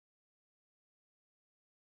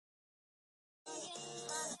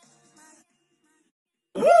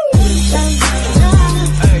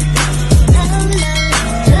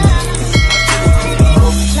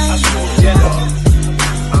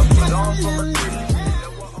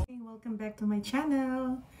back to my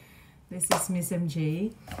channel. This is Miss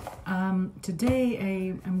MJ.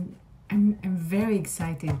 Today I'm very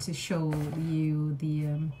excited to show you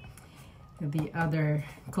the other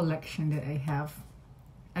collection that I have,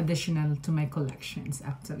 additional to my collections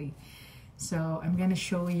actually. So I'm gonna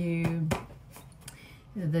show you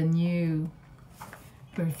the new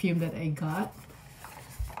perfume that I got.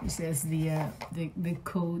 This is the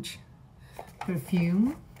Coach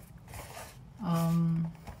Perfume.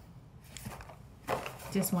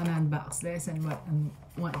 Just want to unbox this and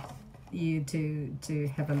want you to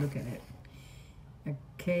have a look at it.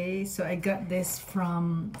 Okay, so I got this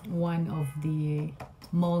from one of the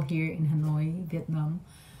mall here in Hanoi, Vietnam.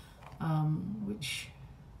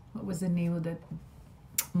 What was the name of that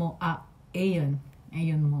mall? Aeon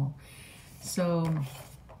Mall. So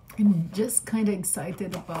I'm just kind of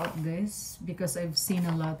excited about this because I've seen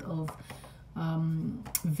a lot of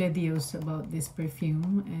videos about this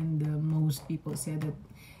perfume, and most people said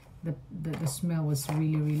that the smell was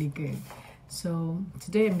really good. So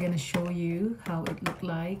today I'm gonna show you how it looked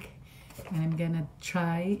like, and I'm gonna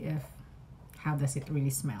try how does it really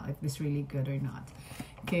smell, if it's really good or not.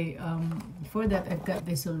 Okay, before that I've got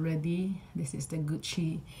this already. This is the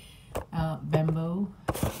Gucci Bamboo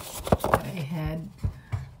that I had.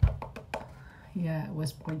 Yeah, it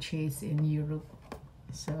was purchased in Europe,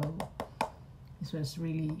 so this was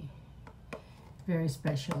really very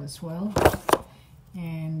special as well.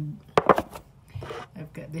 And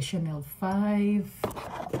I've got the Chanel 5,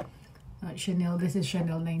 Chanel, this is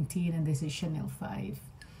Chanel 19 and this is Chanel 5.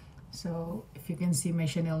 So if you can see my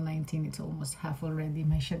Chanel 19, it's almost half already.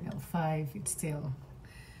 My Chanel 5, it's still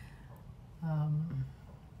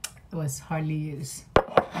it was hardly used.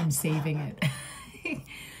 I'm saving it.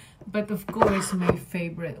 But of course my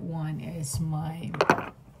favorite one is my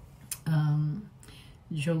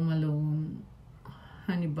Jo Malone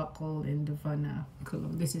Honey Buckle in Havana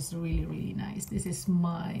cologne. This is really nice. This is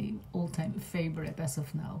my all-time favorite as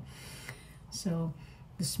of now. So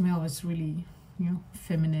the smell is really, you know,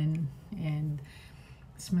 feminine, and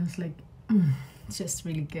it smells like it's just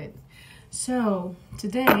really good. So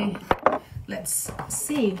today let's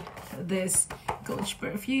see this Coach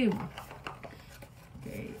Perfume.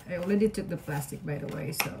 Okay, I already took the plastic, by the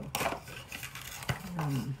way, so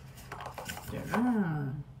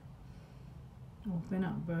open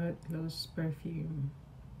up, but close perfume.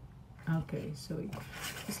 Okay, so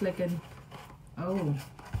it's like an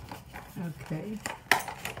okay,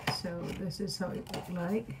 so this is how it looks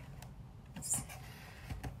like,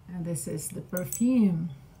 and this is the perfume.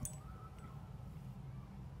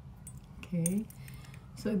 Okay,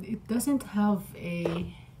 so it doesn't have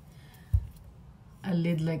a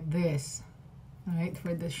lid like this, right?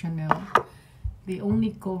 For the Chanel, the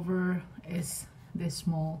only cover is this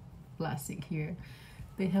small plastic here.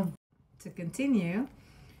 They have to continue.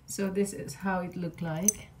 So this is how it looked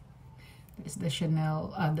like. There's the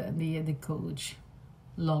Chanel, the Coach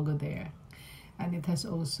logo there, and it has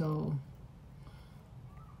also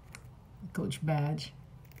Coach badge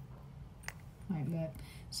like that.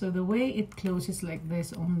 So the way it closes like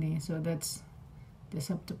this only, so that's just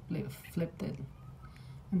have to flip it,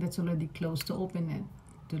 and that's already closed. To open it,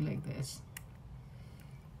 do like this,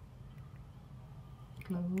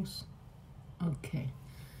 close. Okay,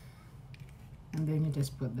 and then you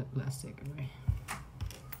just put the plastic away.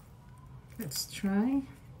 Let's try.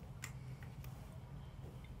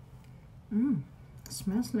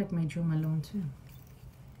 Smells like my Jo Malone too.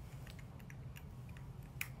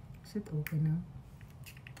 Is it open now?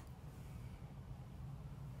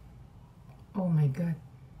 Oh my god.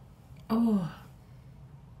 Oh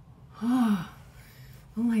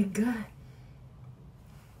my god.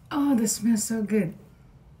 Oh, this smells so good.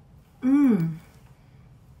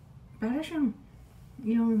 Para siyang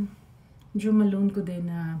yung Jo Malone ko din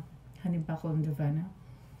na Honey Buckle in Havana.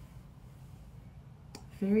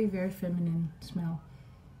 Very feminine smell.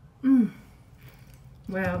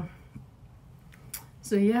 Well,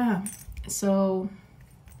 so yeah, so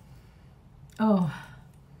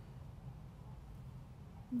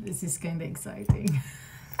this is kind of exciting.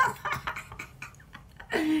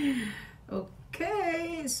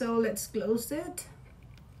 Okay, so let's close it.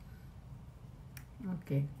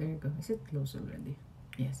 Okay, there you go. Is it closed already?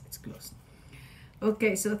 Yes, it's closed.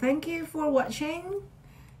 Okay, so thank you for watching.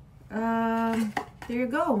 There you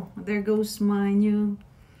go. There goes my new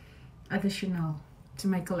additional to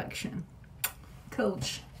my collection,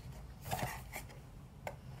 Coach.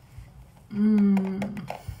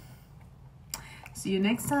 See you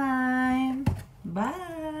next time. Bye.